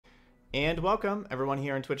And welcome everyone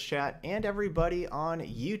here in Twitch chat and everybody on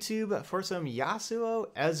YouTube for some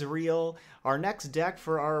Yasuo-Ezreal, our next deck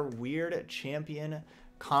for our weird champion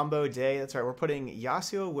combo day. That's right, we're putting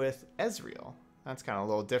Yasuo with Ezreal. That's kind of a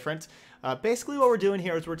little different. Basically what we're doing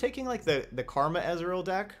here is we're taking like the Karma Ezreal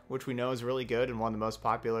deck, which we know is really good and one of the most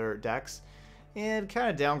popular decks, and kind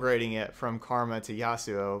of downgrading it from Karma to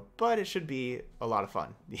Yasuo, but it should be a lot of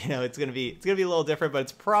fun. You know, it's gonna be a little different, but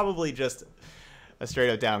it's probably just a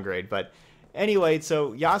straight up downgrade. But anyway,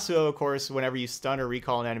 so Yasuo, of course, whenever you stun or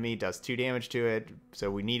recall an enemy, does 2 damage to it.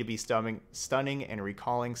 So we need to be stunning and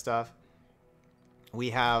recalling stuff.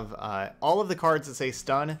 We have all of the cards that say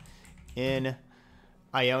stun in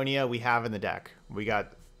Ionia we have in the deck. We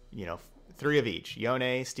got, you know, 3 of each.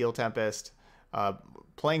 Yone, Steel Tempest,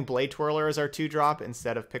 playing Blade Twirler as our 2-drop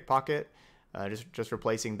instead of Pickpocket, just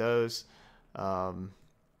replacing those.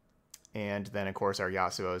 And then, of course, our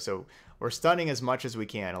Yasuo. So we're stunning as much as we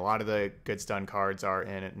can. A lot of the good stun cards are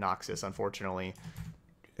in Noxus, unfortunately.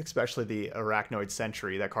 Especially the Arachnoid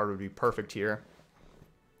Sentry. That card would be perfect here.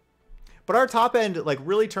 But our top end like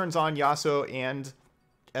really turns on Yasuo and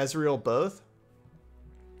Ezreal both.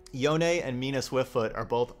 Yone and Mina Swiftfoot are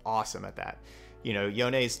both awesome at that. You know,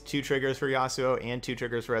 Yone's 2 triggers for Yasuo and 2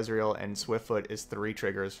 triggers for Ezreal, and Swiftfoot is 3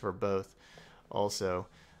 triggers for both also.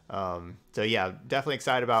 So yeah, definitely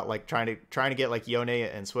excited about like trying to get like Yone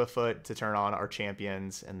and Swiftfoot to turn on our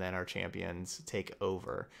champions, and then our champions take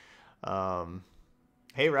over.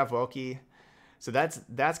 Hey Rev Welky. So that's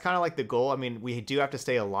kind of like the goal. I mean, we do have to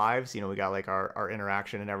stay alive. So, you know, we got like our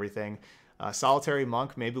interaction and everything. Solitary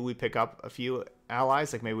Monk, maybe we pick up a few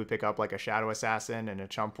allies, like maybe we pick up like a Shadow Assassin and a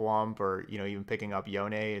Chump Wump, or, you know, even picking up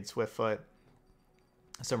Yone and Swiftfoot.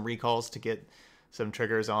 Some recalls to get some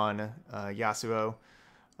triggers on Yasuo.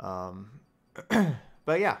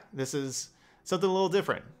 But yeah, this is something a little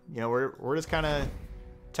different. You know, we're just kind of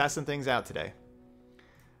testing things out today.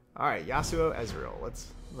 All right, Yasuo Ezreal.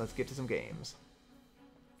 Let's get to some games.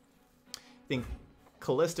 I think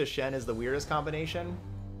Kalista Shen is the weirdest combination.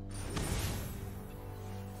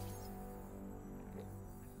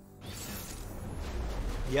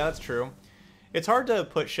 Yeah, that's true. It's hard to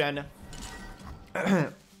put Shen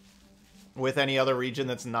with any other region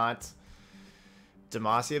that's not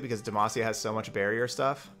Demacia, because Demacia has so much barrier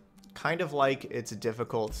stuff. Kind of like it's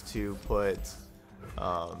difficult to put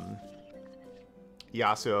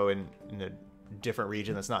Yasuo in a different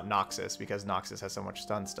region that's not Noxus, because Noxus has so much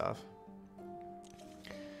stun stuff.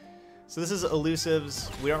 So this is elusives.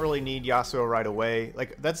 We don't really need Yasuo right away.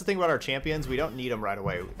 Like, that's the thing about our champions. We don't need them right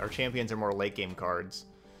away. Our champions are more late game cards.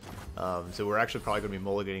 So we're actually probably going to be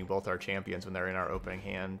mulliganing both our champions when they're in our opening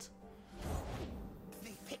hand.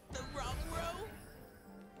 They picked the wrong row.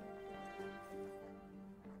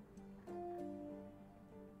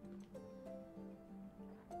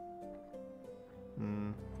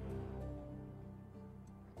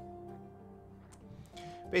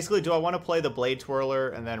 Basically, do I want to play the Blade Twirler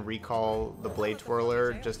and then recall the Blade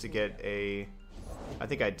Twirler just to get a... I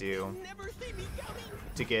think I do.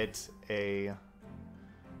 To get a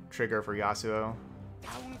trigger for Yasuo.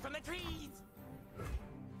 Down from the trees.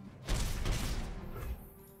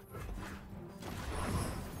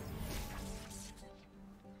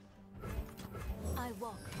 I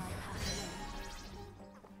walk my path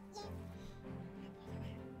alone.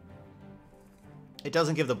 It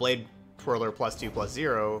doesn't give the Blade Twirler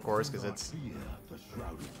 +2/+0, of course, because it's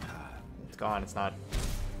gone. It's not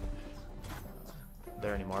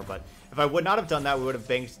there anymore. But if I would not have done that, we would have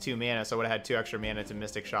banked 2 mana, so I would have had 2 extra mana to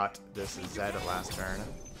Mystic Shot this Zed at last turn.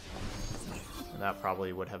 And that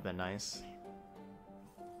probably would have been nice.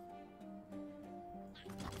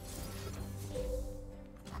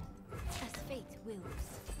 As fate wills.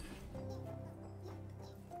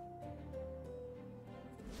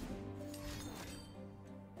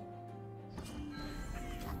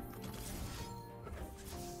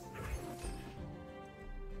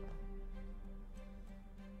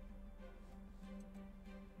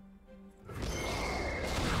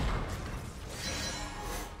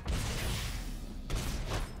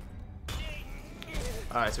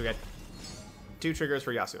 Alright, so we got 2 triggers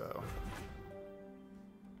for Yasuo.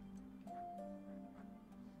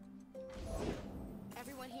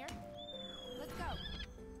 Everyone here? Let's go.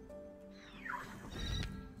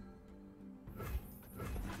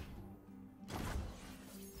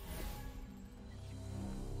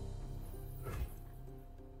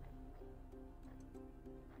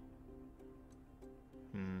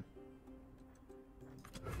 The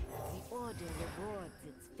order rewards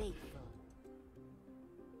its faithful.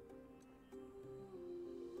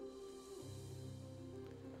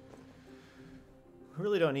 We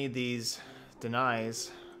really don't need these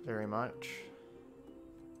denies. very much.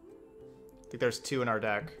 I think there's 2 in our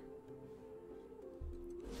deck.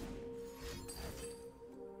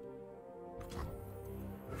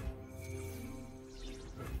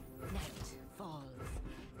 Night falls.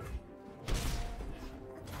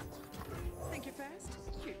 Think you're fast?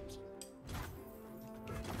 Cute.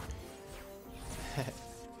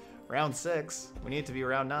 Round 6. We need it to be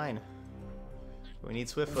round 9. We need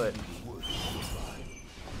Swiftfoot.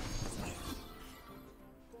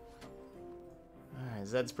 Alright,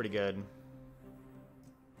 Zed's pretty good.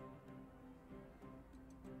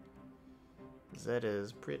 Zed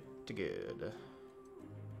is pretty good.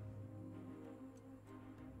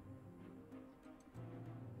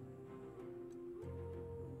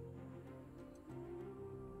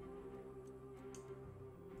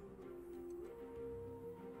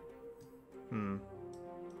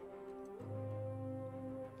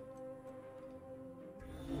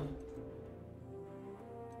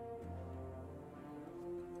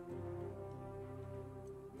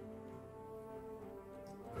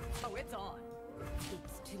 Oh, it's on.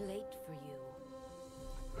 It's too late for you.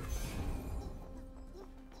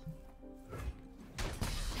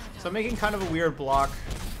 So I'm making kind of a weird block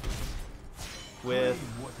with...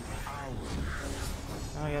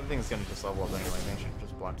 Oh yeah, the thing's gonna just level up anyway. Maybe I should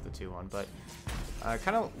just block the 2-1. But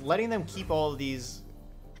kind of letting them keep all of these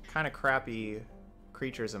kind of crappy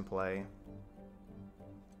creatures in play.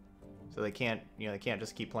 So they can't, you know, they can't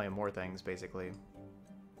just keep playing more things, basically.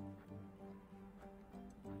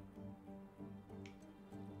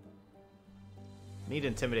 Need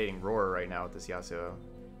Intimidating Roar right now with this Yasuo.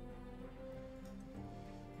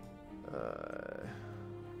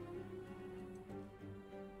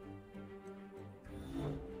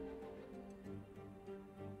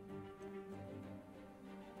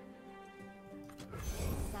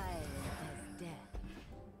 Silent as death.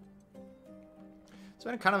 It's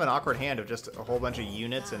been kind of an awkward hand of just a whole bunch of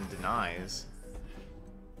units and denies.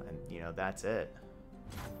 And, you know, that's it.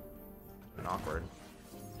 Been awkward.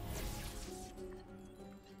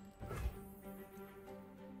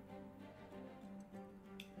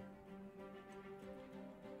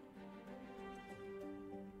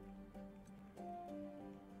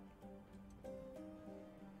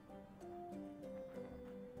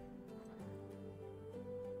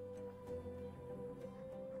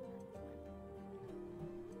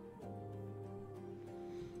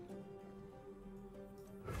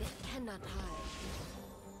 They cannot hide.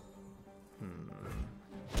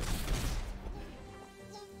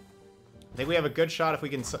 I think we have a good shot if we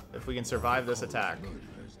can survive this attack.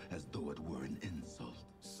 As though it were an insult.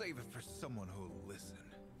 Save it for someone who'll listen.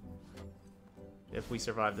 If we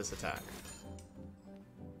survive this attack.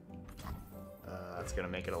 That's gonna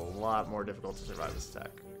make it a lot more difficult to survive this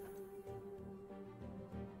attack.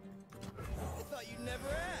 I thought you'd never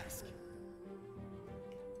ask.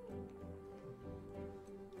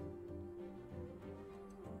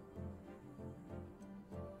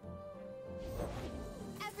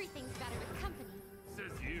 Everything's better with company.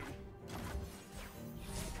 Says you.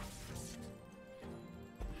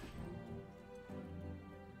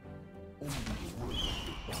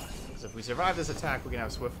 So if we survive this attack, we can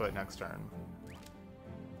have Swiftfoot next turn.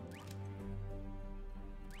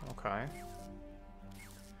 Okay.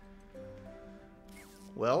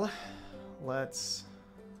 Well, let's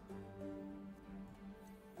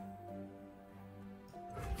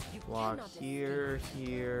block here,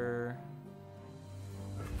 here,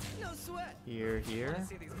 No sweat. here, here. Wanna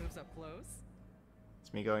see these moves up close?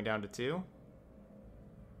 It's me going down to 2.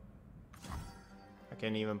 I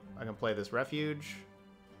can play this refuge.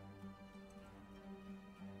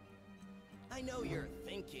 I know you're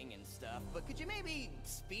thinking and stuff, but could you maybe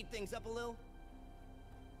speed things up a little?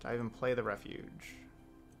 Do I even play the refuge?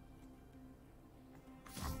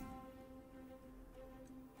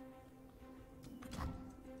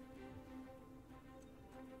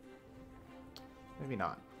 Maybe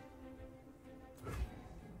not.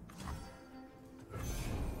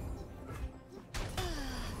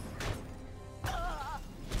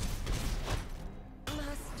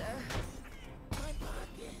 Master.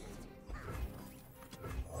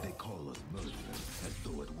 They call us murderers as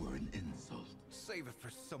though it were an insult. Save it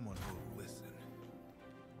for someone who'll listen.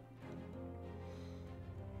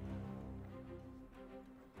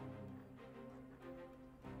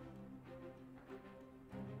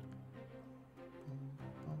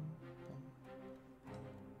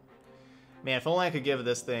 Man, if only I could give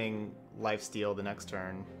this thing lifesteal the next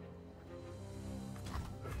turn.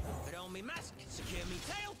 Put on me mask, secure me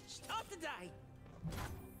tail, start the day.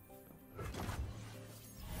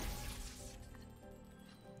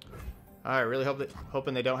 Alright, really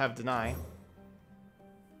hoping they don't have deny.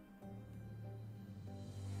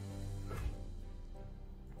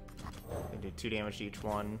 do 2 damage to each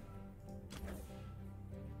one.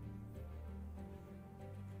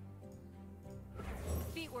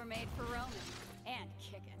 Feet were made for roaming and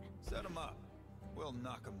kicking. Set him up. We'll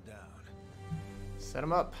knock him down. Set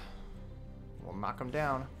him up. We'll knock him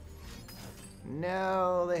down.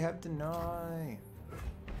 No, they have deny.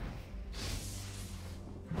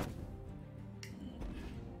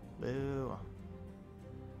 Boo.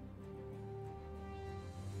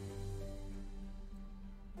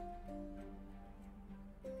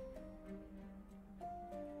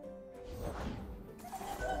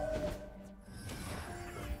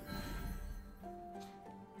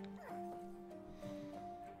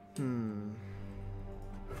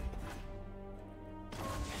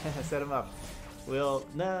 Set him up. We'll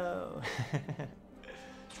no.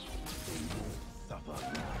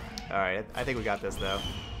 Alright, I think we got this though.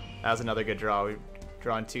 That was another good draw. We've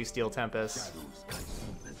drawn 2 Steel Tempests.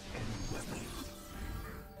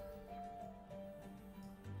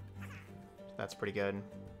 That's pretty good.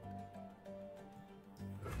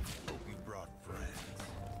 Hope you brought friends.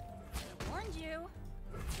 Warned you.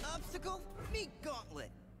 Obstacle? Meet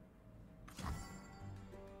Gauntlet.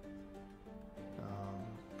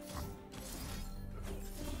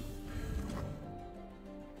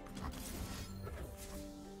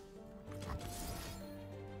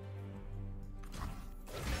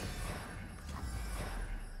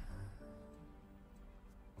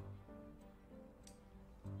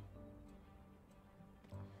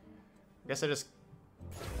 I guess I just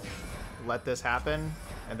let this happen,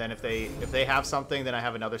 and then if they have something, then I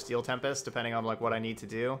have another Steel Tempest, depending on like what I need to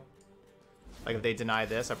do. Like if they deny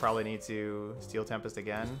this, I probably need to Steel Tempest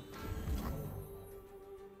again.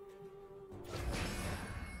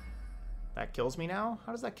 That kills me now?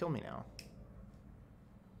 How does that kill me now?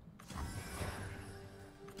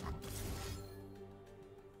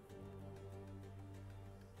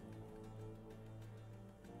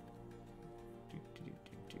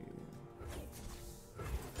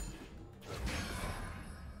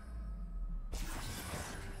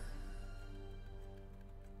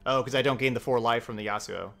 Oh, because I don't gain the 4 life from the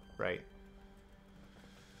Yasuo. Right.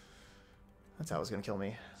 That's how it was going to kill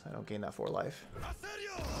me. So I don't gain that 4 life.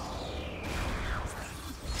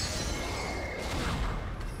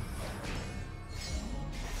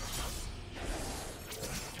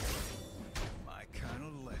 My kind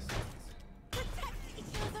of lessons. Protect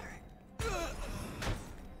each other.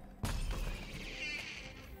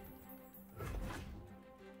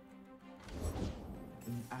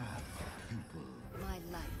 My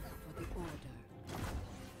life for the Order.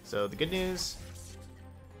 So the good news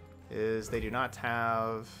is they do not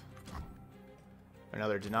have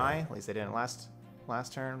another deny. At least they didn't last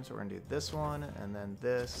turn. So we're gonna do this one, and then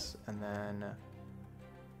this, and then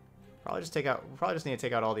probably just need to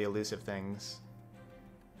take out all the elusive things.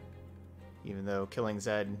 Even though killing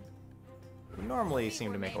Zed would normally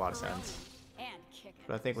seem to make a lot of sense. And kicking.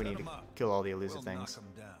 But I think we need to kill all the elusive We'll things. knock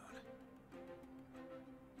him down.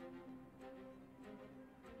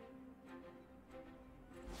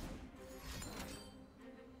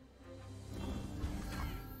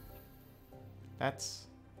 That's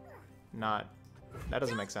not... That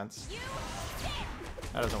doesn't make sense. You dare.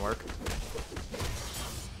 That doesn't work.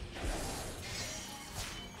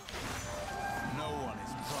 No one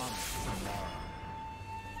is promised tomorrow.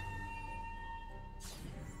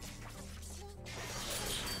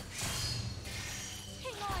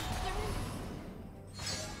 Hang on, sir.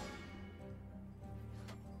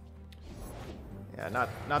 Yeah,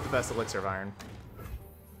 not the best elixir of iron.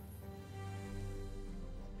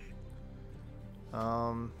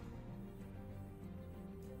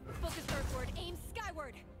 Focus earthward, aim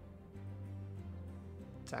skyward.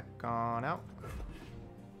 Attack on out.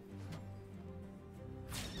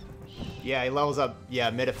 Yeah, he levels up, yeah,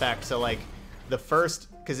 mid-effect. So, like, the first...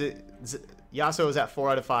 Because Yasuo is at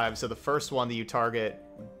 4 out of 5, so the first one that you target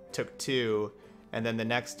took 2, and then the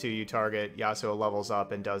next 2 you target, Yasuo levels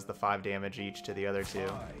up and does the 5 damage each to the other 2.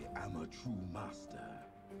 I am a true master.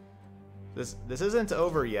 This isn't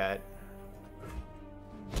over yet.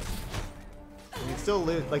 You can still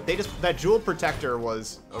lose. Like, they just... That Jewel Protector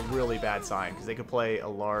was a really bad sign, because they could play a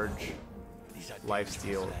large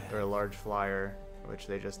lifesteal, or a large flyer, which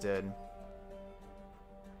they just did.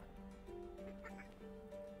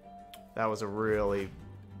 That was a really...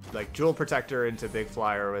 Like, Jewel Protector into Big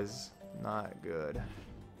Flyer was not good.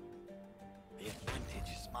 The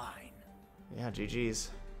advantage is mine. Yeah, GG's.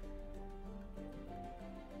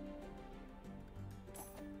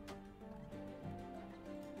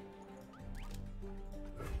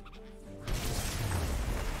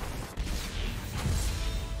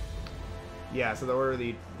 Yeah, so the order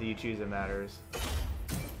that you choose, it matters.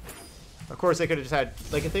 Of course, they could have just had,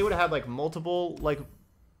 like, if they would have had, like, multiple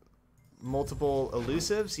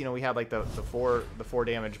elusives, you know, we had, like, the four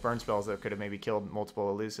damage burn spells that could have maybe killed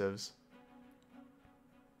multiple elusives.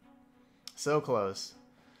 So close.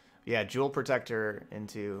 Yeah, Jewel Protector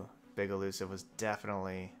into big elusive was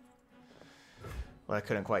definitely what I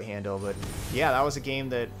couldn't quite handle, but yeah, that was a game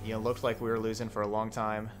that, you know, looked like we were losing for a long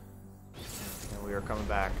time, and we were coming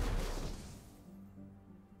back.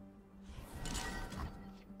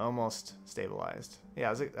 Almost stabilized.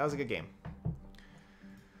 Yeah, that was a good game.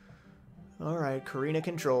 All right, Karina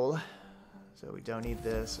control. So we don't need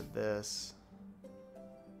this or this.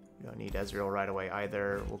 We don't need Ezreal right away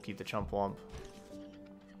either. We'll keep the Chump Wump.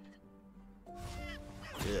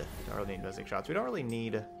 Ugh, don't really need basic shots. We don't really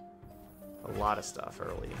need a lot of stuff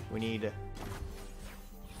early. We need, I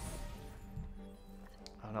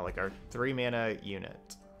don't know, like our 3-mana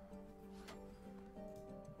unit.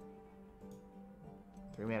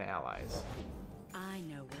 3-mana allies. I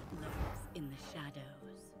know what lurks in the shadows.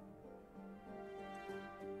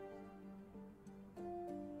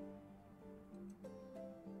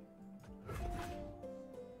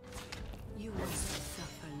 You won't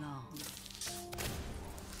suffer long.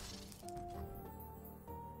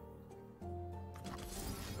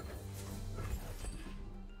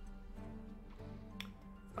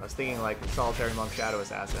 I was thinking like Solitary Monk Shadow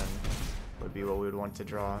Assassin would be what we would want to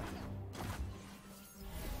draw.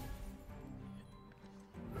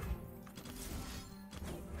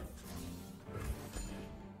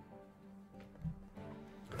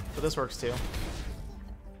 But this works too.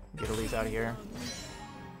 Get Elise out of here.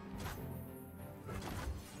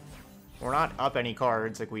 We're not up any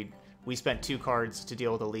cards. Like we spent 2 cards to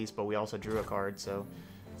deal with Elise, but we also drew a card, so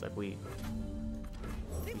it's like we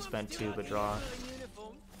spent 2 but draw.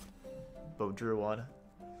 But drew 1.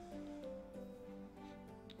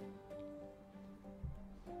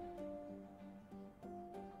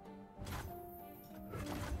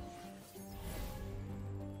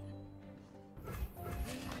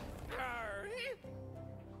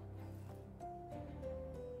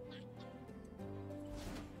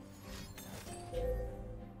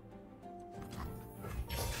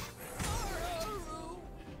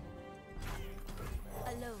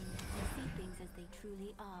 Alone, you see things as they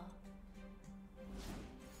truly are.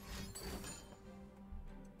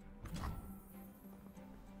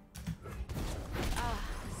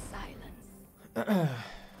 Silence.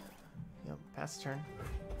 Yep, pass the turn.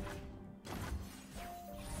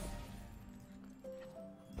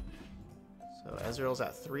 So Ezreal's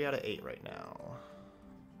at 3 out of 8 right now.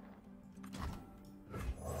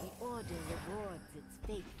 The order rewards its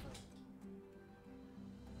faithful.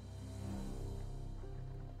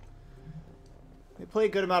 They play a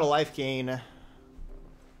good amount of life gain,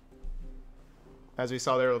 as we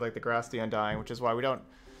saw there with like the Grass the Undying, which is why we don't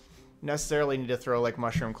necessarily need to throw like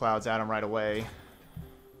Mushroom Clouds at them right away.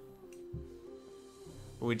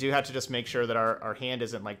 But we do have to just make sure that our hand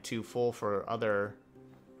isn't like too full for other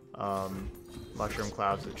Mushroom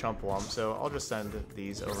Clouds with Chump Wump. So I'll just send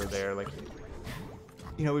these over there. Like,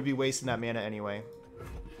 you know, we'd be wasting that mana anyway.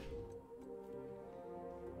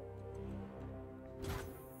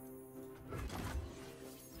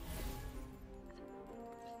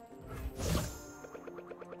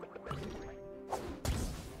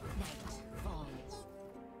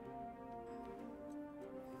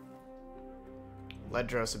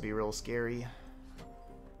 Ledros would be real scary.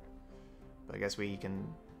 But I guess we can,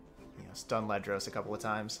 you know, stun Ledros a couple of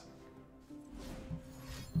times.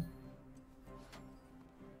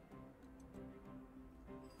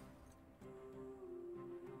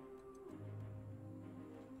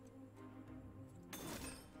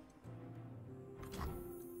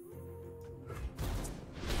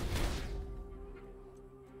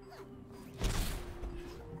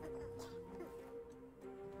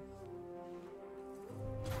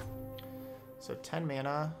 So 10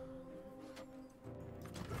 mana.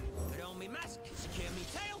 Put on me mask, secure me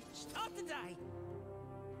tail, start the day.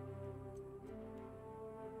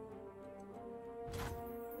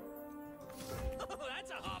 Oh,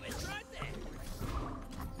 that's a harvest right there.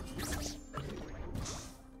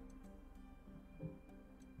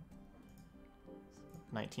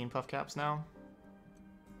 19 puff caps now.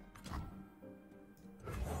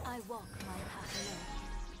 I walk my path alone.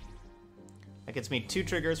 That gets me 2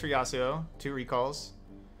 triggers for Yasuo, 2 recalls.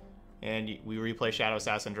 And we replay Shadow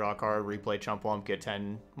Assassin, draw a card, replay Chump Wump, get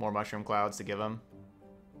 10 more Mushroom Clouds to give him.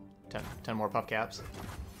 10 more puff caps.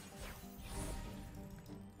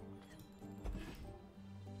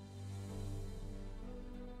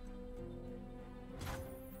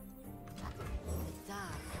 The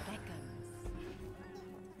dark beckons.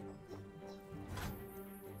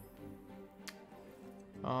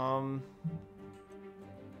 Um,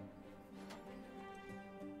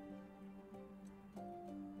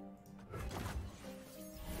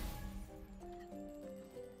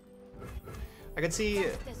 I could see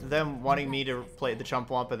them wanting me to play the Chump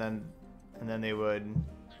Wump and then they would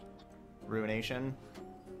Ruination.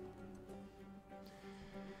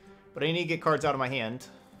 But I need to get cards out of my hand.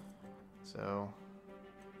 So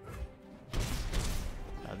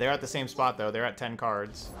they're at the same spot though. They're at 10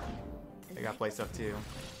 cards. They got play stuff too.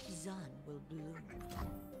 Zaun will bloom.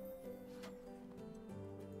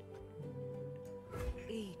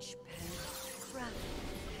 Each petal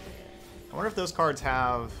crafted. I wonder if those cards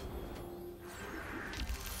have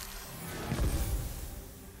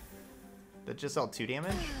that just dealt 2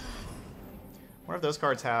 damage. I wonder if those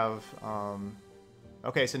cards have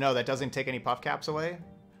okay, so no, that doesn't take any puff caps away.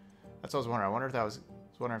 That's what I was wondering. I wonder if that was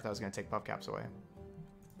going to take puff caps away.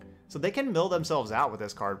 So they can mill themselves out with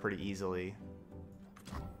this card pretty easily.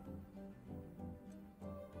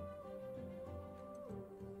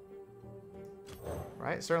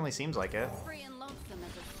 Right? It certainly seems like it. Free and lonesome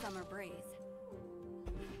as a summer breeze.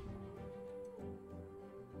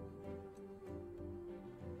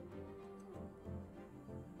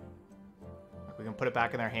 We can put it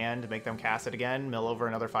back in their hand, make them cast it again, mill over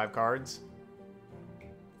another 5 cards.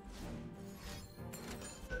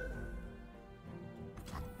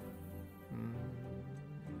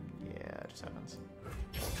 Yeah, it just happens.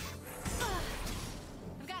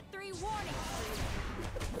 I've got 3 warnings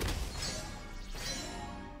for you.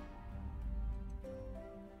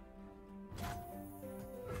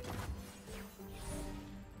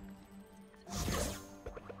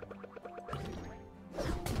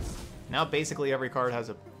 Now basically every card has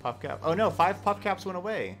a puff cap. Oh no, 5 puff caps went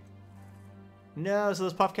away. No, so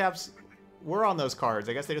those puff caps were on those cards.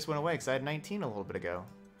 I guess they just went away because I had 19 a little bit ago.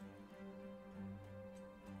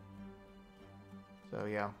 So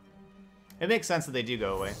yeah. It makes sense that they do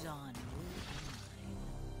go away. Zaun will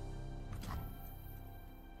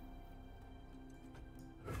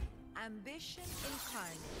be mine. Ambition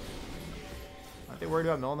incarnate. Aren't they worried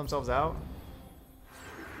about milling themselves out?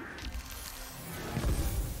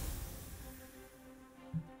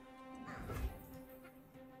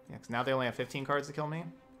 Yeah, 'cause now they only have 15 cards to kill me.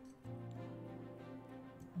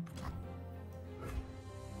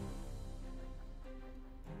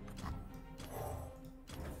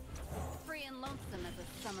 Free and lonesome as a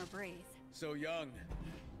summer breeze. So young,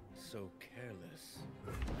 so careless.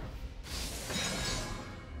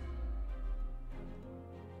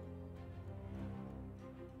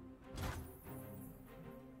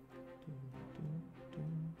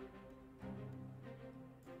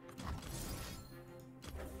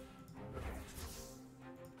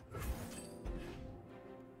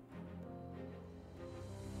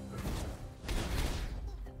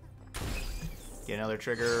 Get another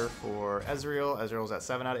trigger for Ezreal. Ezreal's at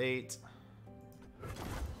 7 out of 8.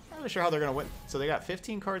 Not really sure how they're going to win. So they got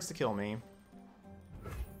 15 cards to kill me.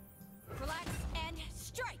 Relax and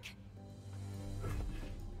strike.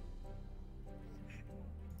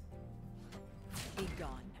 Be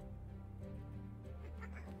gone.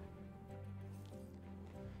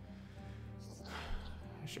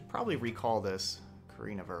 I should probably recall this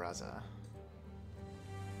Karina Vareza.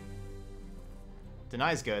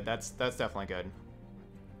 Deny's good. That's definitely good.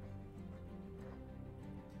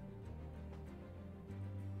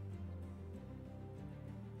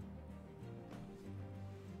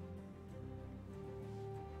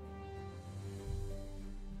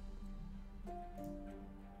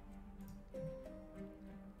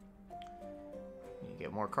 You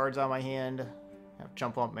get more cards on my hand. Have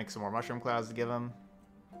Jump Up, make some more Mushroom Clouds to give him.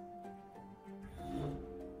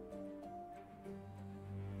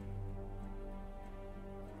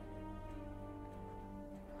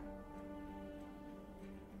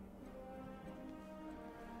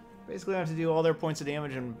 Basically, I have to do all their points of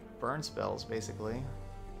damage and burn spells, basically.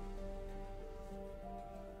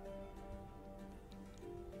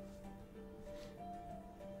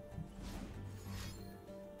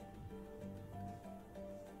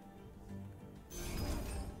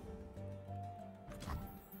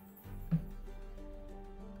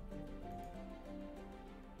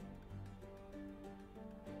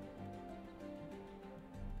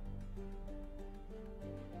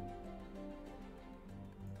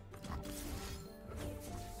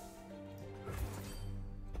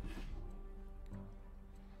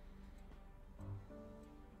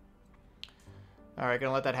 Alright,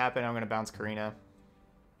 gonna let that happen. I'm gonna bounce Karina.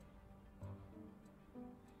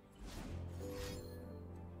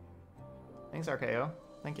 Thanks, RKO.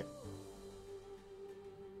 Thank you.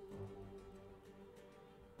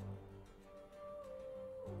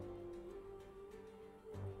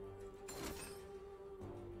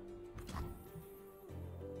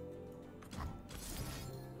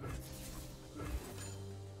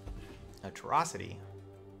 Atrocity.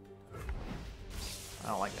 I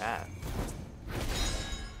don't like that.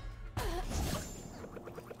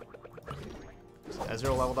 Is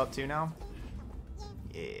Ezreal leveled up too now?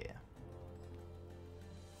 Yeah.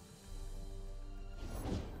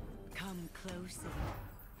 Come closer.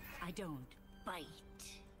 I don't bite.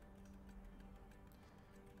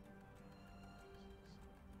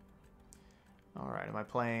 Alright, am I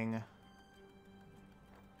playing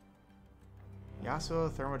Yasuo,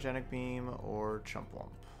 Thermogenic Beam, or Chumpwump?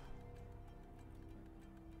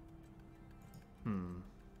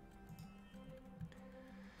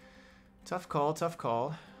 Tough call, tough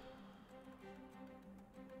call.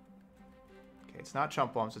 Okay, it's not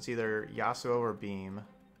Chumpwump, so it's either Yasuo or Beam.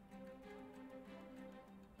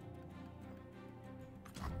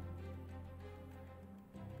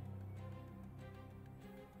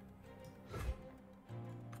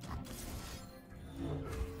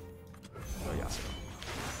 Oh, Yasuo.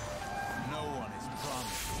 No one is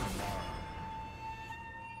promised tomorrow.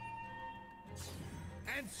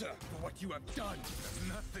 Answer for what you have done. There's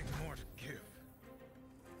nothing more to give.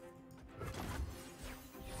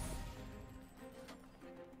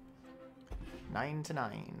 Nine to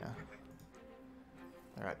 9.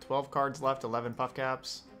 All right, 12 cards left, 11 puff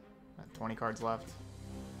caps. 20 cards left.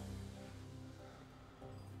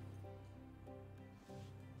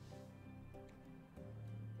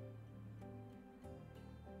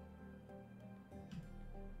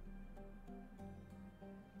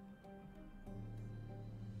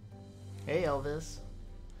 Hey, Elvis.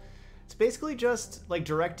 It's basically just like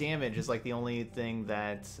direct damage is like the only thing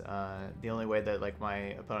that the only way that like my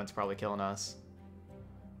opponent's probably killing us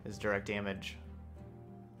is direct damage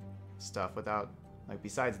stuff. Without like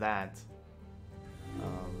besides that,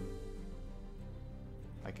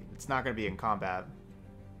 like it's not going to be in combat.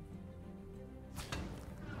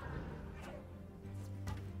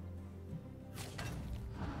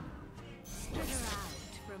 Spread her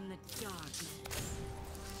out from the darkness.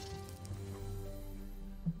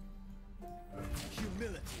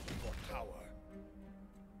 Humility before power.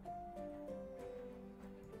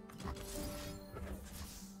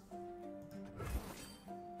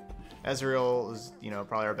 Ezreal is, you know,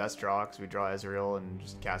 probably our best draw because we draw Ezreal and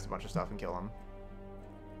just cast a bunch of stuff and kill him.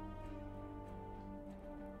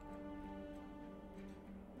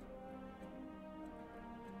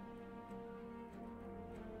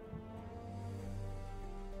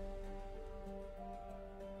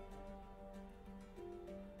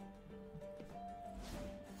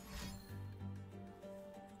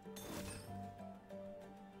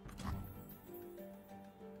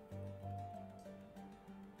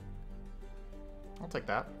 I'll take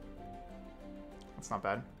that. That's not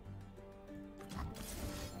bad.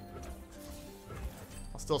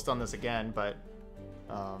 I'll still stun this again, but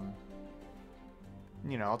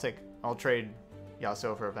you know, I'll trade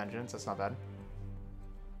Yasuo for a Vengeance. That's not bad.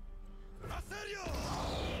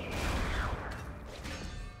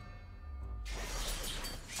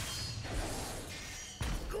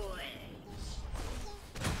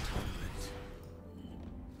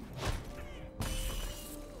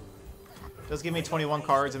 Does give me 21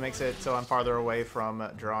 cards. It makes it so I'm farther away from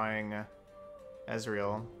drawing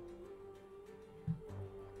Ezreal.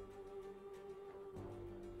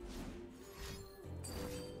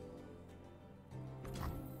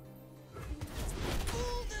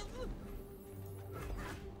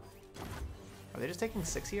 Are they just taking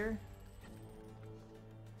 6 here?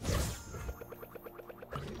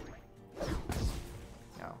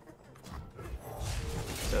 No.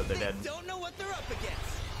 So they're dead. Don't know what they're up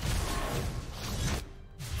against.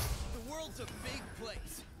 The world's a big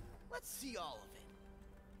place. Let's see all of it.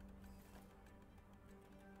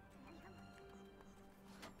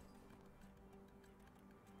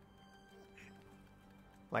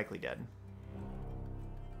 Likely dead.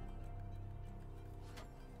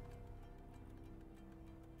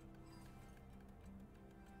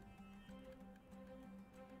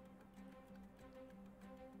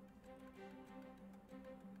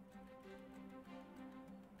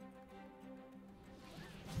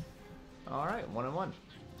 All right, 1-1.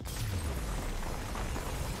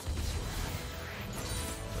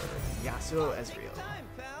 Yasuo-Ezreal. Time,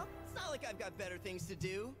 pal. It's not like I've got better things to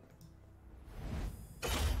do.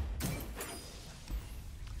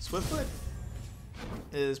 Swiftfoot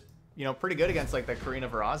is, you know, pretty good against like the Karina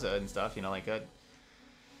Veraza and stuff. You know, like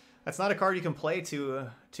that's not a card you can play too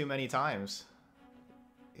many times.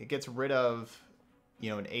 It gets rid of, you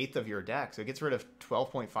know, 1/8 of your deck, so it gets rid of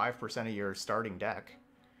 12.5% of your starting deck,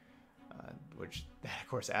 which of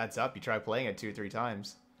course adds up. You try playing it 2 or 3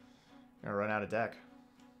 times, you're gonna run out of deck.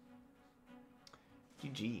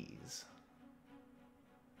 GG's.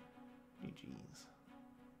 Jeez.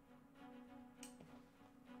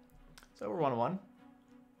 So we're 1-1.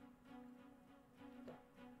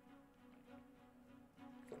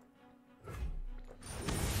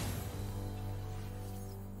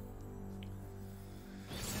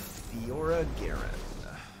 Fiora Garen.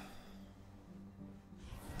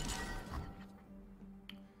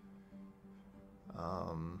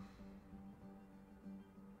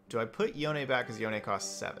 Do I put Yone back because Yone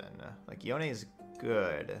costs 7? Like, Yone is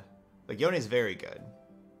good. Like, Yone is very good.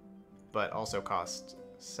 But also costs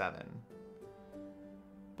 7.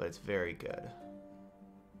 But it's very good.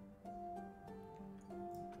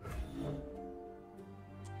 I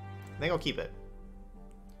think I'll keep it.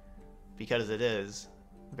 Because it is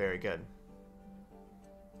very good.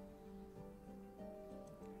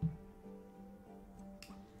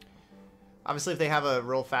 Obviously, if they have a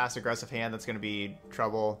real fast, aggressive hand, that's going to be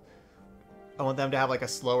trouble. I want them to have like a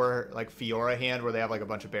slower, like Fiora hand where they have like a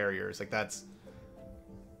bunch of barriers. Like that's,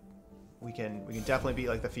 we can definitely beat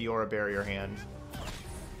like the Fiora barrier hand.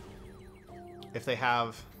 If they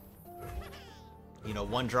have, you know,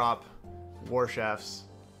 1-drop War Chefs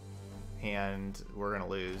hand, we're gonna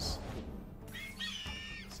lose.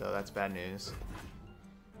 So that's bad news.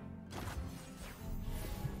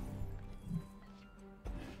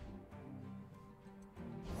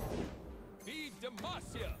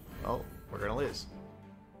 Oh, we're gonna lose.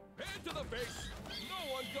 Hand to the face. No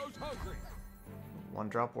one goes hungry.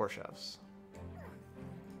 1-drop War Chefs.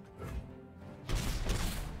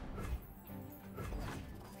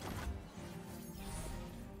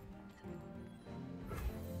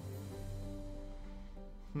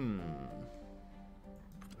 The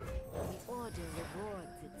order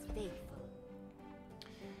rewards its faithful.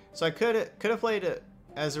 So I could have played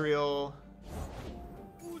Ezreal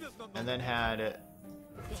and then had,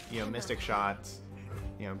 you know, Mystic Shot,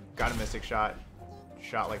 you know, got a Mystic Shot,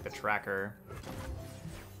 shot like the tracker.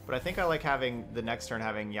 But I think I like having the next turn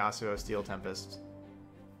having Yasuo Steel Tempest.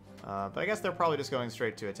 But I guess they're probably just going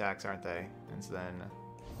straight to attacks, aren't they? And so then,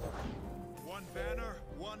 One banner,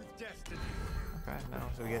 one destiny. okay, no,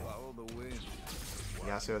 so we get Follow the wind.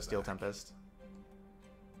 Yasuo Steel Tempest.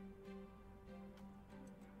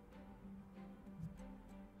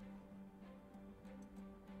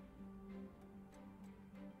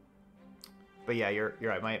 But yeah, you're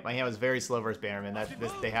right. My hand was very slow versus Bannerman.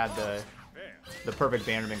 They had the perfect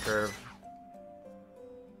Bannerman curve.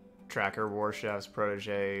 Tracker, War Chefs,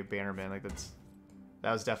 Protege, Bannerman. Like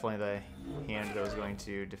that was definitely the hand that was going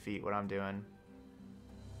to defeat what I'm doing.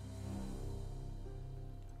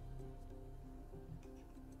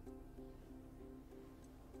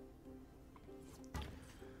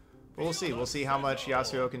 But we'll see. We'll see how much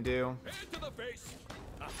Yasuo can do. Hand to the face.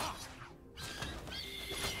 Aha.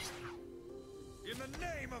 In the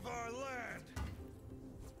name of our land.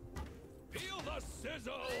 Feel the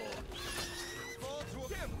sizzle.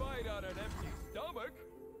 Can't bite on an empty stomach.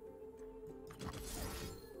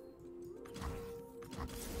 I'm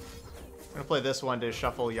gonna play this one to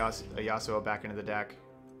shuffle Yasuo back into the deck,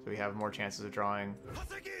 so we have more chances of drawing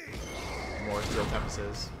more Steel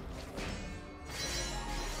Tempests.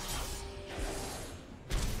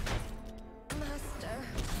 Master.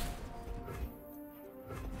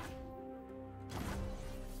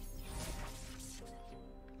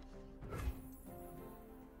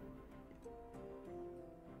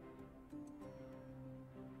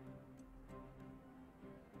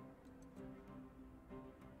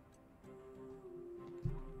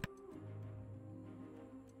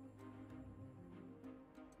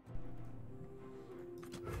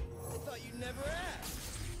 I thought you'd never ask.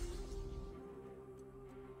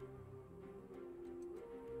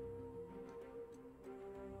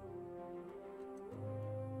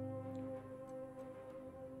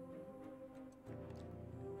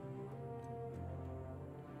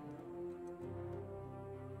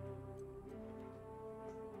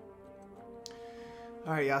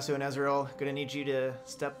 Alright, Yasuo and Ezreal, gonna need you to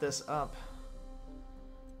step this up.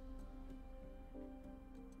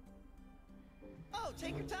 Oh,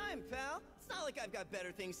 take your time, pal. It's not like I've got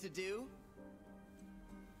better things to do.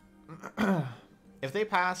 If they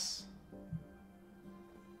pass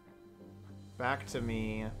back to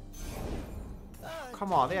me...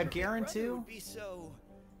 Come on, they had Garen Brother too? would be so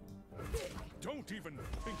big. Don't even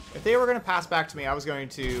think. If they were gonna pass back to me, I was going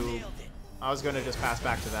to Nailed it. just pass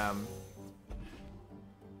back to them.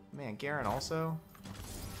 Man, Garen also?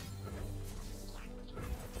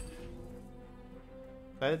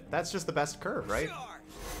 That's just the best curve, right? Sure.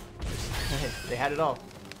 They had it all.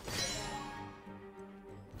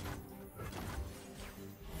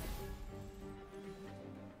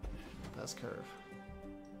 Best curve.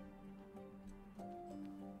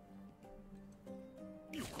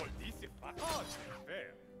 Hardly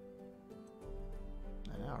fair.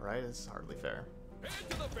 I know, right? It's hardly fair. Head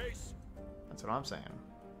to the base. That's what I'm saying.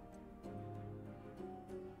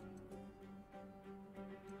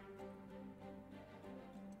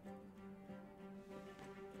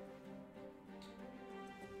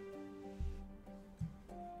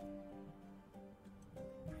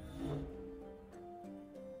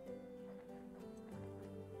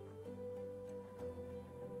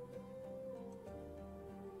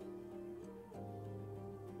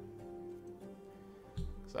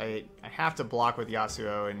 So I have to block with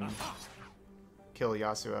Yasuo and kill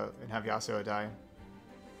Yasuo and have Yasuo die.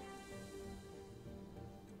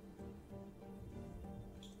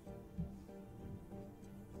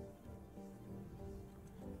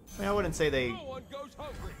 I mean, I wouldn't say they. No one goes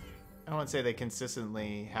hungry. I wouldn't say they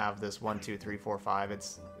consistently have this 1, 2, 3, 4, 5.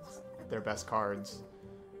 It's their best cards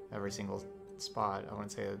every single spot. I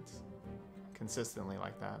wouldn't say it's consistently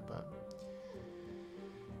like that, but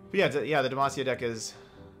yeah, the Demacia deck is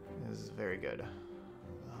very good.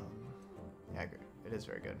 Yeah, it is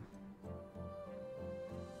very good.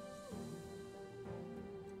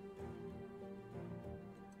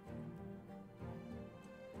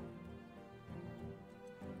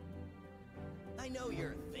 I know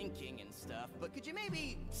you're thinking and stuff, but could you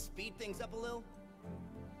maybe speed things up a little?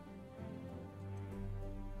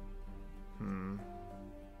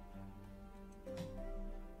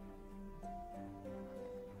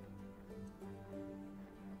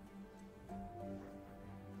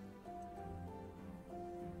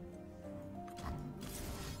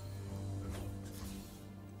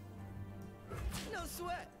 No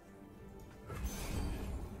sweat.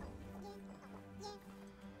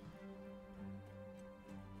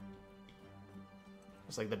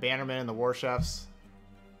 It's like the Bannerman and the War Chefs.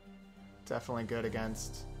 Definitely good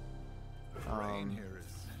against. Rain here is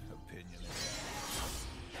opinionated.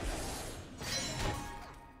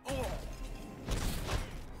 Oh!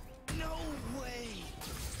 No way!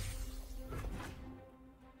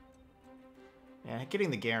 Yeah, getting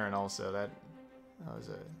the Garen also that was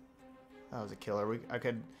a killer. I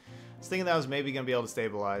was thinking that was maybe gonna be able to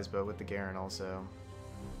stabilize, but with the Garen also.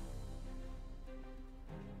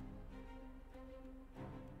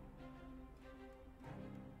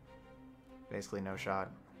 Basically no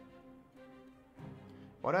shot.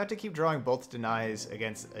 Why do I have to keep drawing both denies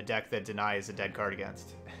against a deck that denies a dead card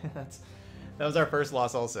against? That was our first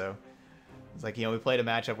loss also. It's like, you know, we played a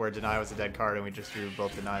matchup where deny was a dead card and we just drew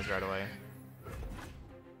both denies right away.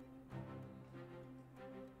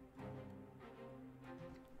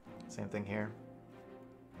 Same thing here.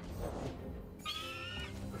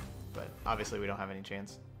 But obviously we don't have any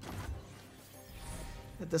chance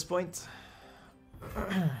at this point.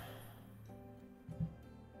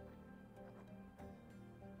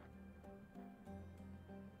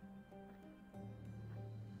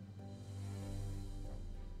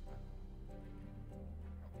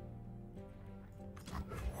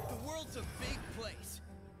 The world's a big place.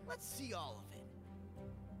 Let's see all of it.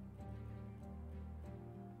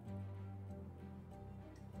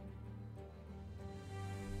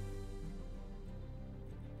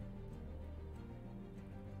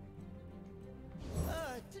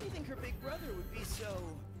 Didn't think her big brother would be so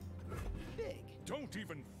big. Don't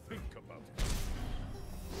even think about it.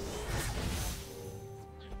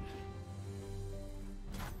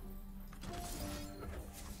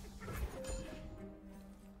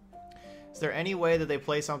 Is there any way that they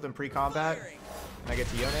play something pre-combat? Firing. Can I get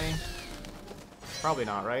to Yone? Probably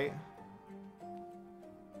not, right?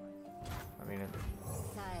 I mean,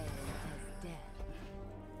 Silent as death.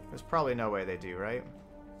 there's probably no way they do, right?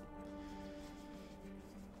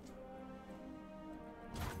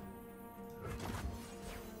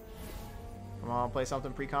 Come on, play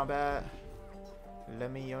something pre-combat.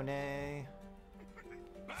 Let me Yone.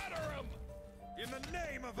 Batter 'em! In the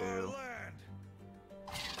name of our Boo. land!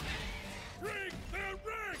 Bring their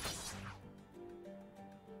ranks!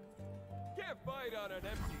 Can't fight on an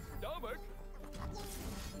empty stomach.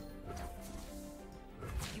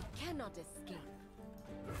 You cannot escape.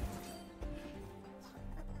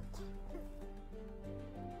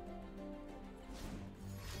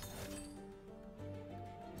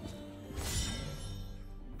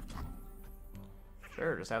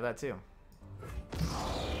 Sure, just have that too.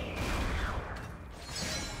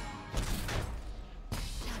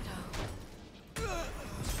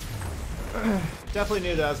 Definitely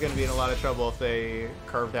knew that I was going to be in a lot of trouble if they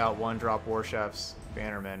curved out one-drop War Chef's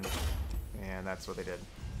Bannerman, and that's what they did.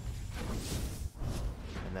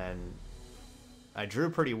 And then I drew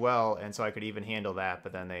pretty well, and so I could even handle that,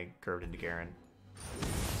 but then they curved into Garen.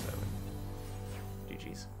 So,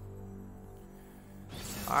 GG's.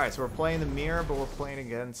 Alright, so we're playing the mirror, but we're playing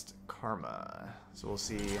against Karma. So we'll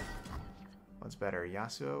see what's better,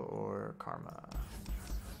 Yasuo or Karma.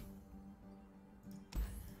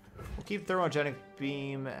 We'll keep Thermogenic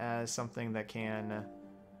Beam as something that can,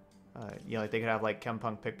 you know, like they could have like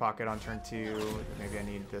Chempunk Pickpocket on turn 2. Maybe I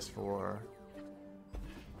need this for,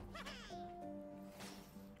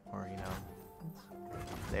 or you know,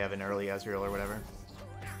 they have an early Ezreal or whatever,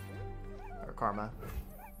 or Karma.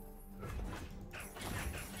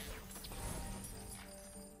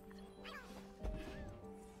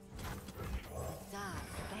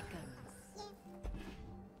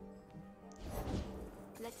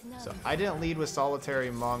 So I didn't lead with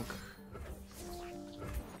Solitary Monk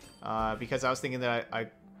because I was thinking that I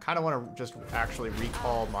kind of want to just actually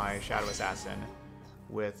recall my Shadow Assassin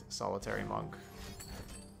with Solitary Monk.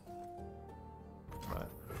 But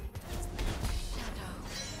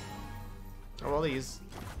oh well, they use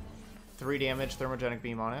 3 damage Thermogenic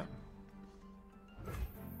Beam on it.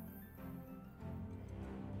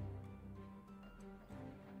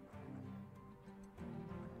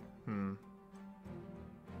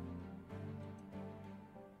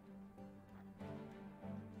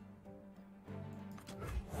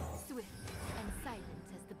 Swift and silent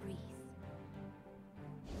as the breeze.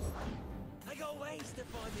 I got ways to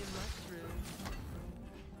find me mushrooms.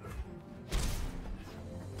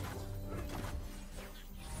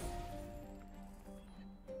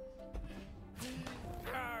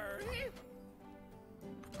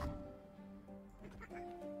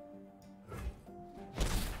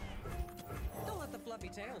 Don't let the fluffy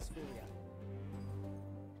tails fool you.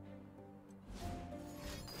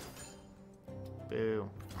 Boo.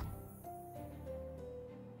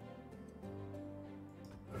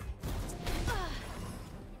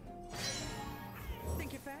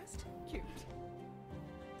 Think you're fast? Cute.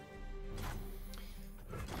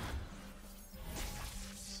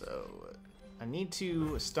 So I need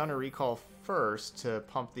to stun or recall first to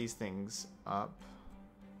pump these things up.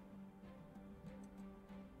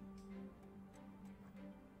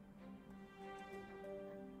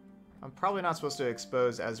 I'm probably not supposed to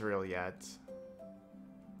expose Ezreal yet.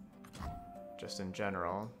 Just in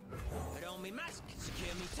general. Put on me mask,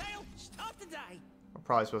 secure me tail, start the day. We're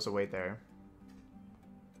probably supposed to wait there.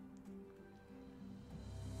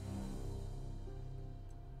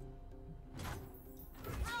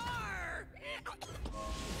 Arr! Hey,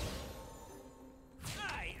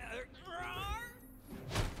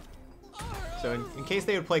 So in case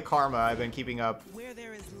they would play Karma, I've been keeping up, Where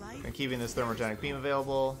there is life, been keeping this Thermogenic Beam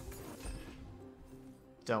available.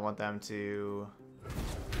 Don't want them to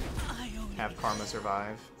have Karma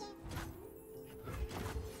survive.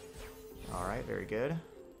 Alright, very good.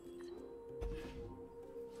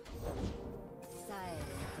 Silent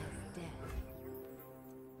as death.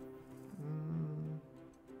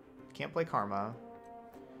 Can't play Karma.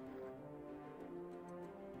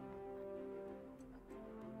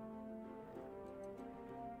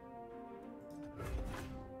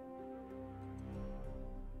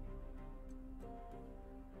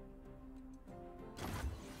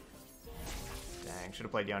 Dang, should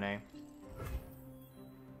have played Yone. I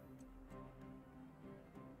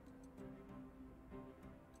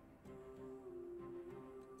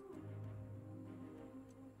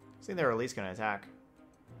think they're at least gonna attack.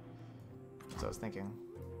 That's what I was thinking,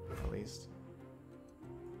 at least.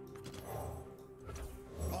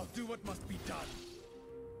 I'll do what must be done.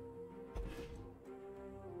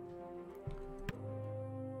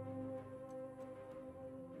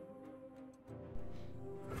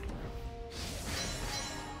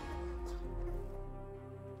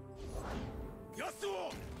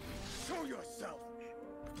 Yasuo! Show yourself!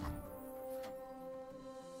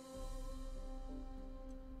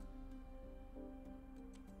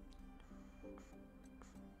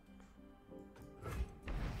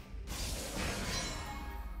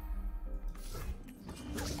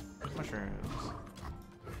 Mushrooms.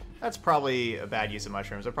 That's probably a bad use of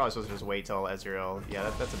mushrooms. They're probably supposed to just wait till Ezreal. Yeah,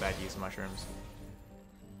 that's a bad use of mushrooms.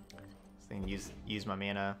 This thing use my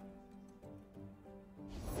mana.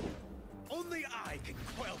 Only I can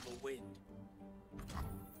quell the wind.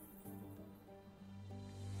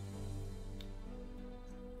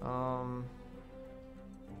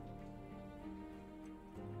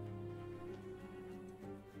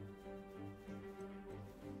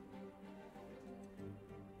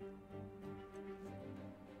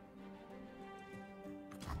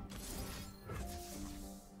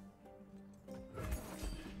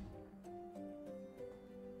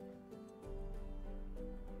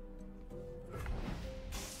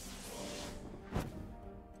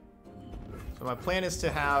 So my plan is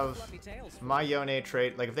to have fluffy tails fool my Yone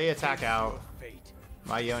trait, like if they attack out, Fate.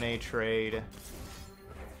 My Yone trade.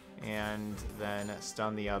 And then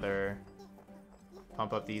stun the other.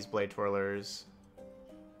 Pump up these Blade Twirlers.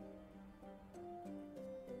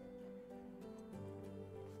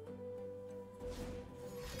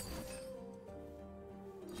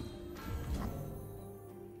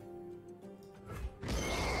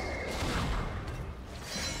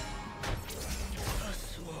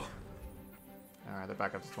 Alright, they're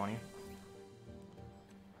back up to 20.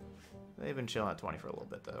 They've been chilling at 20 for a little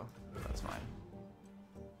bit, though. So that's fine.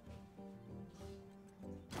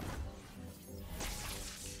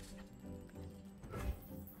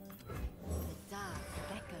 The dark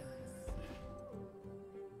beckons.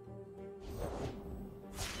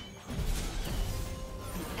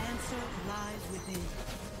 The answer lies within.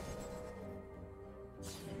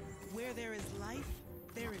 Where there is life,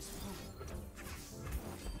 there is hope.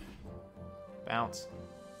 Bounce.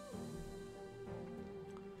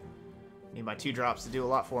 Need my 2 drops to do a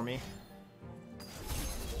lot for me.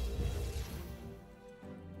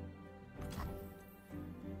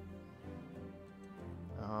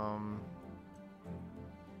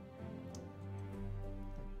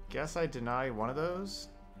 Guess I deny one of those.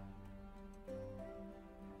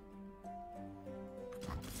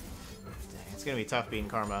 Dang, it's gonna be tough beating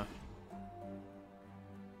Karma.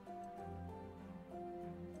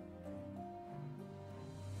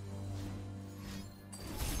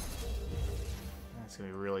 It's gonna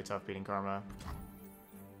be really tough beating Karma.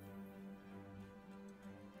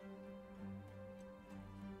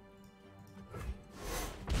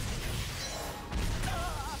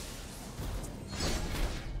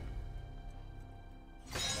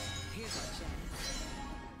 Here's our chance.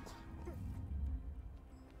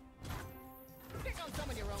 Pick on some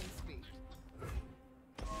of your own speed.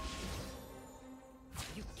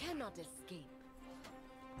 You cannot escape.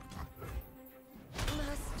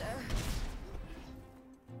 Master.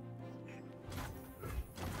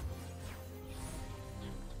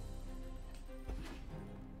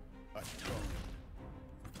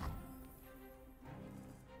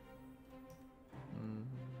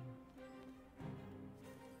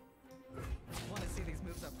 Want to see these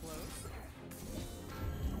moves up close?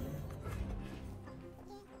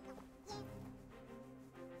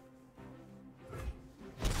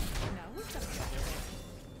 Now who's gonna go?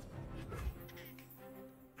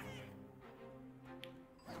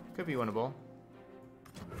 Could be winnable.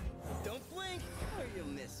 Don't blink, or you'll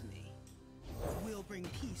miss me. We'll bring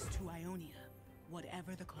peace to Ionia,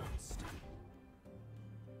 whatever the cost.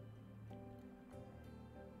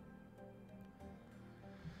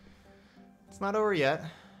 It's not over yet.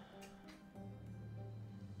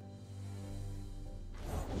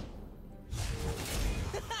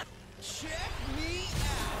 Check me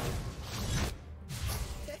out!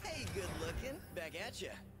 Hey, good looking. Back at ya.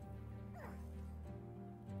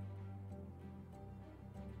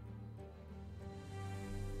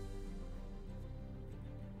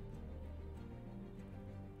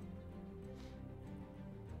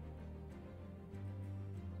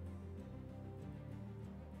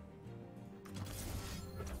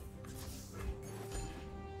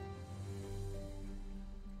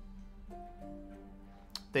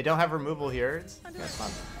 They don't have removal here. It's that's fun.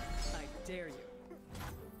 I dare you.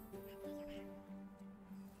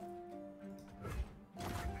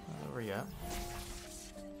 Not over yet.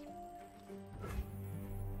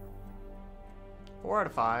 4 out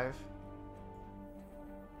of 5.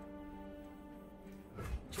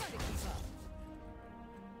 Try to keep up.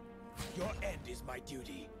 Your end is my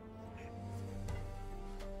duty.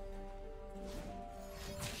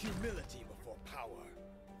 Humility before power.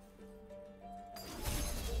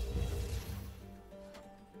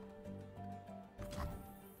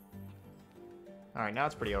 All right, now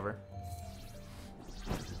it's pretty over.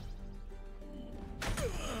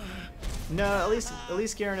 No, at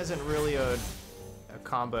least Garen isn't really a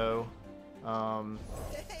combo.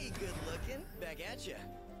 Hey, good looking. Back at ya.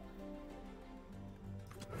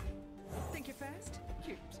 Think you're fast?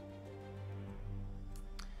 Cute.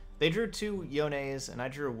 They drew 2 Yones and I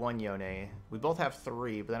drew 1 Yone. We both have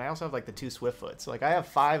 3, but then I also have like the 2 Swiftfoots. So, like I have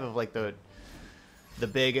 5 of like the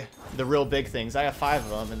real big things. I have 5 of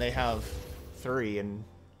them, and they have 3, and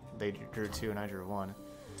they drew 2 and I drew 1.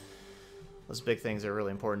 Those big things are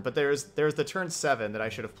really important. But there's the turn 7 that I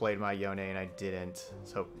should have played my Yone and I didn't.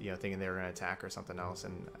 So thinking they were gonna attack or something else,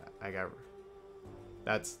 and I got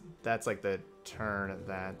that's like the turn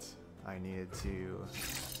that I needed to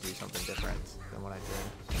do something different than what I did.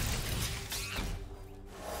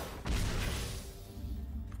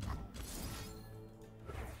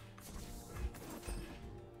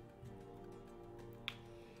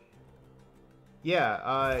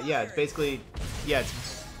 Yeah, it's basically yeah,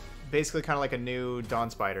 it's basically kind of like a new Dawn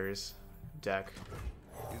Spiders deck.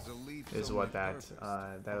 Is what that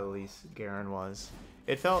Elise Garen was.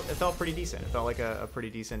 It felt pretty decent. It felt like a pretty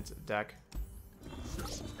decent deck.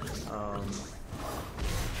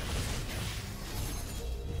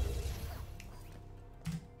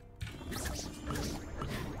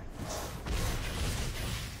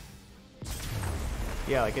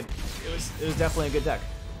 Yeah, like it was definitely a good deck.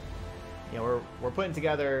 You know, we're putting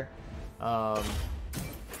together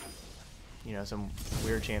you know, some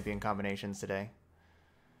weird champion combinations today.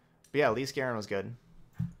 But yeah, Elise Garen was good.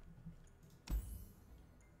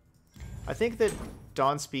 I think that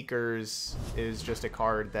Dawn Speakers is just a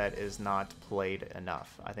card that is not played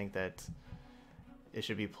enough. I think that it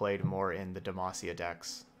should be played more in the Demacia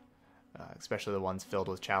decks, especially the ones filled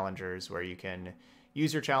with challengers, where you can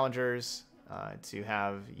use your challengers to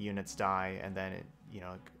have units die, and then you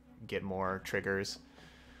know, get more triggers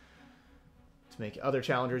to make other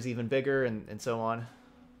challengers even bigger, and so on.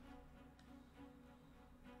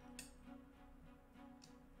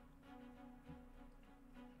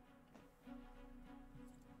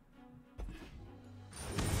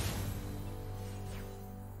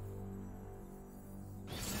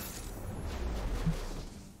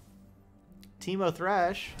 Teemo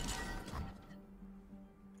Thresh.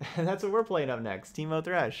 That's what we're playing up next. Teemo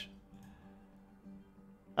Thresh.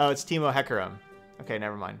 Oh, it's Teemo Hecarim. Okay,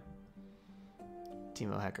 never mind.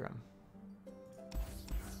 Teemo Hecarim.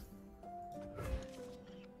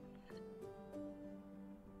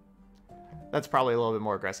 That's probably a little bit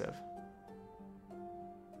more aggressive.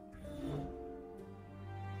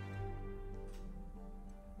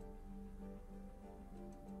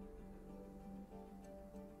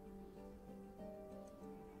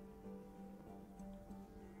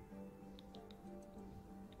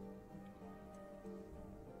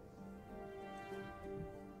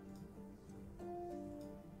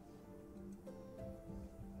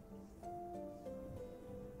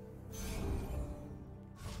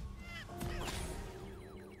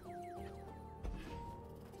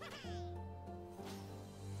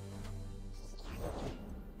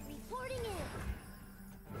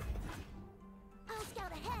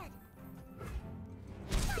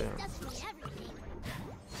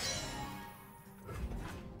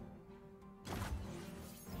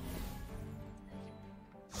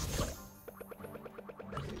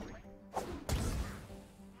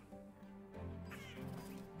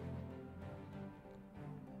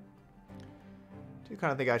 I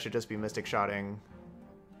kind of think I should just be Mystic Shotting.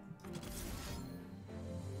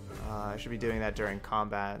 I should be doing that during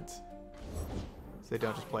combat, so they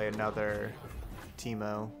don't just play another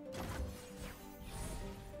Teemo.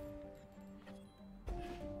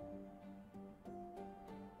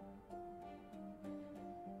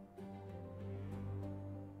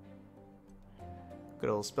 Good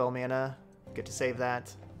old spell mana. Get to save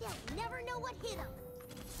that. They'll never know what hit 'em.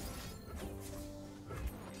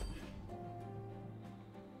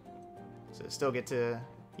 So still get to,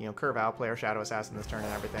 you know, curve out, play our Shadow Assassin this turn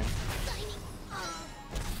and everything.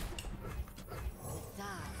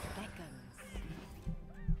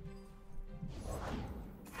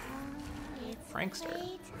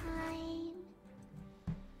 Prankster.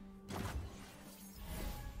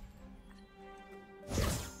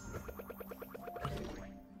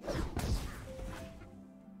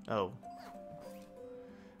 Oh.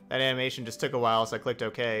 That animation just took a while, so I clicked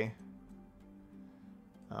OK.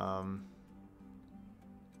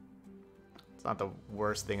 It's not the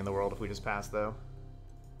worst thing in the world if we just pass, though.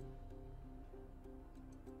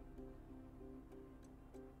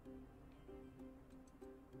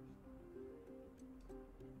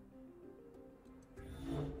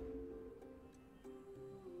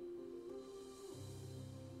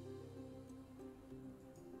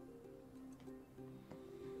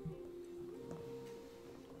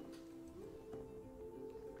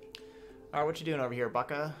 Alright, what you doing over here,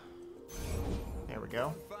 Bucka? There we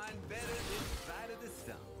go.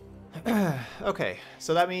 Okay,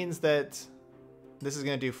 so that means that this is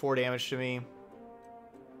going to do 4 damage to me.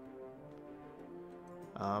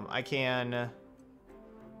 I can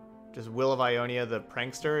just Will of Ionia the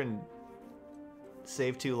Prankster and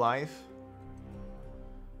save 2 life.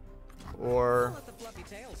 Or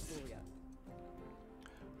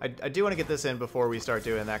I do want to get this in before we start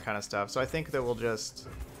doing that kind of stuff, so I think that we'll just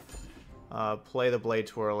play the Blade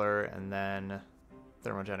Twirler and then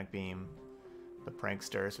Thermogenic Beam the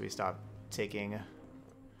Prankster, so we stop taking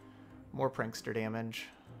more Prankster damage.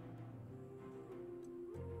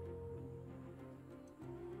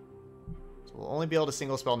 So we'll only be able to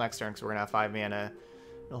single spell next turn because we're going to have 5 mana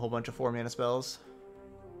and a whole bunch of 4 mana spells.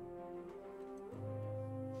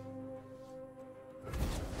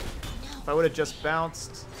 If I would have just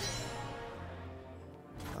bounced...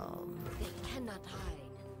 They cannot hide.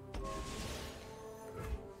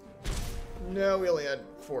 No, we only had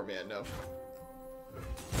 4 mana.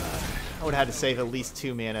 I would have had to save at least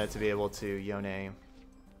 2 mana to be able to Yone.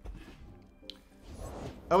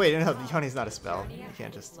 Oh wait, no, Yone's not a spell. You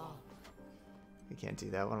can't just... You can't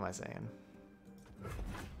do that. What am I saying?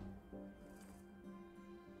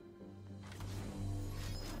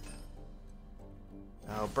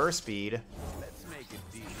 Oh, burst speed. Let's make it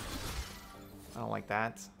deep. I don't like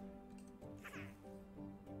that.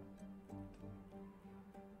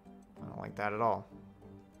 I don't like that at all.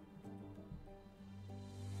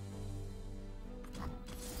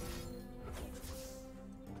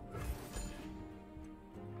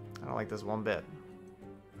 I don't like this one bit.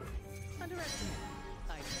 Underestimate.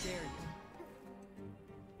 I dare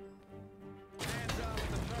you.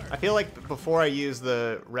 I feel like before I use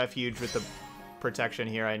the refuge with the protection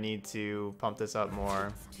here, I need to pump this up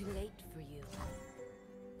more. It's too late for you.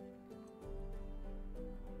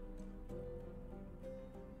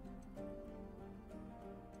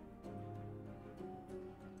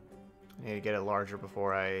 I need to get it larger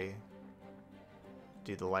before I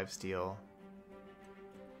do the lifesteal.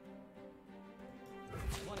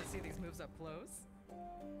 Want to see these moves up close?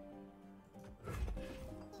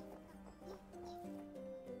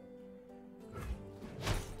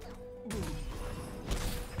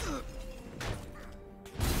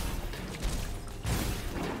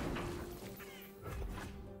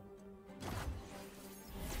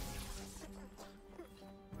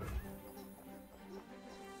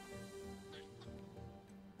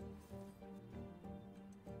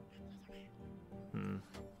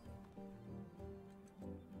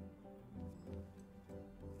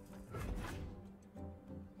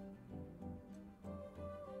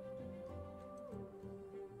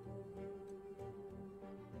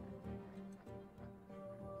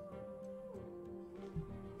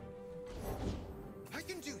 I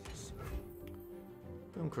can do this.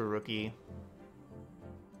 Boom Crew rookie.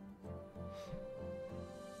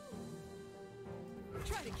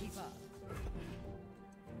 Try to keep up.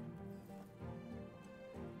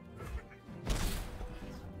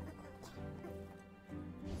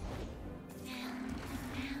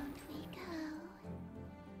 Round we go.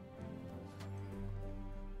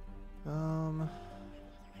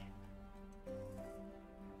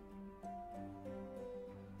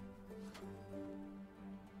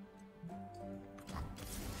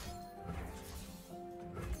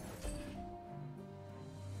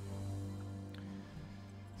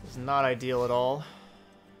 This is not ideal at all.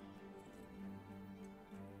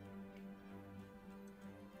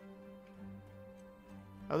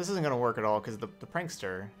 Oh, this isn't gonna work at all because the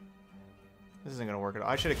prankster. This isn't gonna work at all.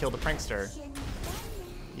 I should have killed the prankster.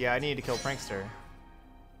 Yeah, I needed to kill prankster.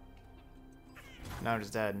 Now I'm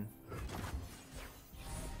just dead.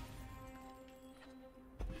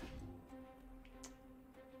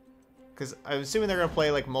 Because I'm assuming they're gonna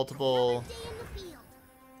play like multiple Day in the field.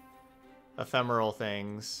 ephemeral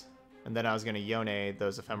things, and then I was gonna Yone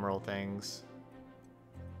those ephemeral things.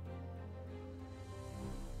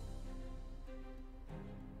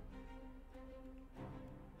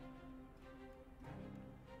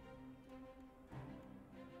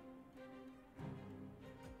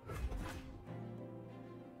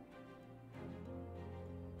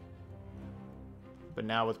 But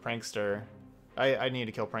now with Prankster, I need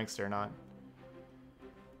to kill Prankster, not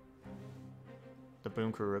the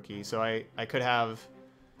Boom Crew rookie. So I could have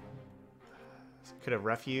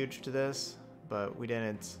refuged to this, but we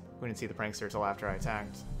didn't see the Prankster until after I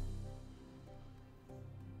attacked.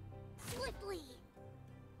 Swiftly.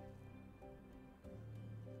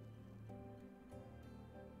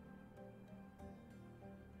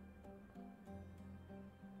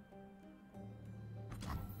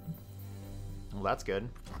 Well, that's good.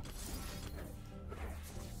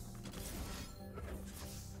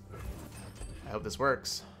 I hope this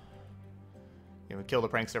works. You know, we kill the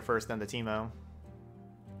Prankster first, then the Teemo.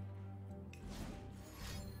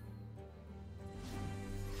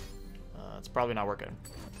 It's probably not working.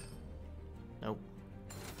 Nope.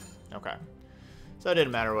 Okay. So it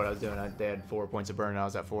didn't matter what I was doing. They had 4 points of burn, and I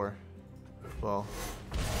was at 4. Well,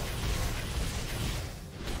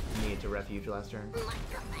 I needed to refuge last turn. My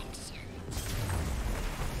collection.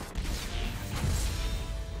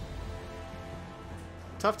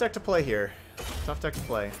 Tough deck to play here. Tough deck to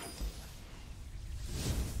play.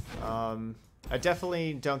 I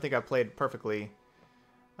definitely don't think I played perfectly.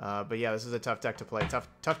 But yeah, this is a tough deck to play.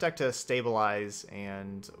 Tough deck to stabilize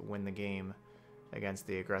and win the game against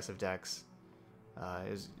the aggressive decks.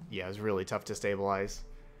 It was really tough to stabilize.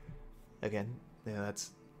 Again, yeah,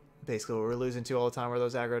 basically what we're losing to all the time were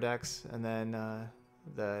those aggro decks, and then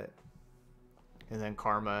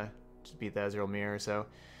Karma just beat the Ezreal mirror. So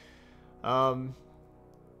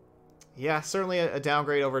yeah, certainly a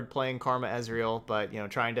downgrade over playing Karma Ezreal, but you know,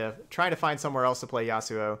 trying to find somewhere else to play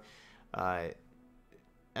Yasuo.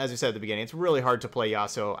 As we said at the beginning, it's really hard to play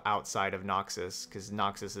Yasuo outside of Noxus, because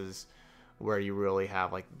Noxus is where you really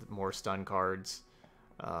have like more stun cards.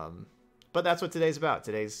 But that's what today's about.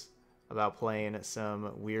 Today's about playing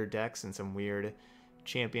some weird decks and some weird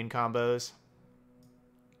champion combos.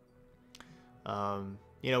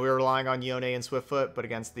 You know, we were relying on Yone and Swiftfoot, but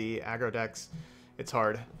against the aggro decks, it's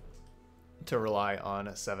hard to rely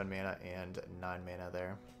on 7 mana and 9 mana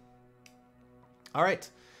there. All right.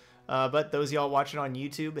 But those of y'all watching on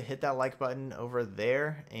YouTube, hit that like button over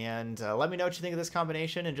there, and let me know what you think of this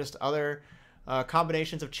combination and just other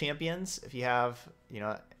combinations of champions. If you have, you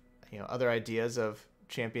know, other ideas of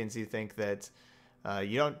champions you think that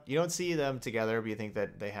you don't see them together, but you think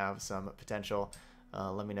that they have some potential,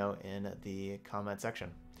 let me know in the comment section.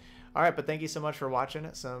 All right, but thank you so much for watching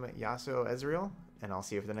some Yasuo-Ezreal, and I'll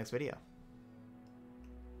see you for the next video.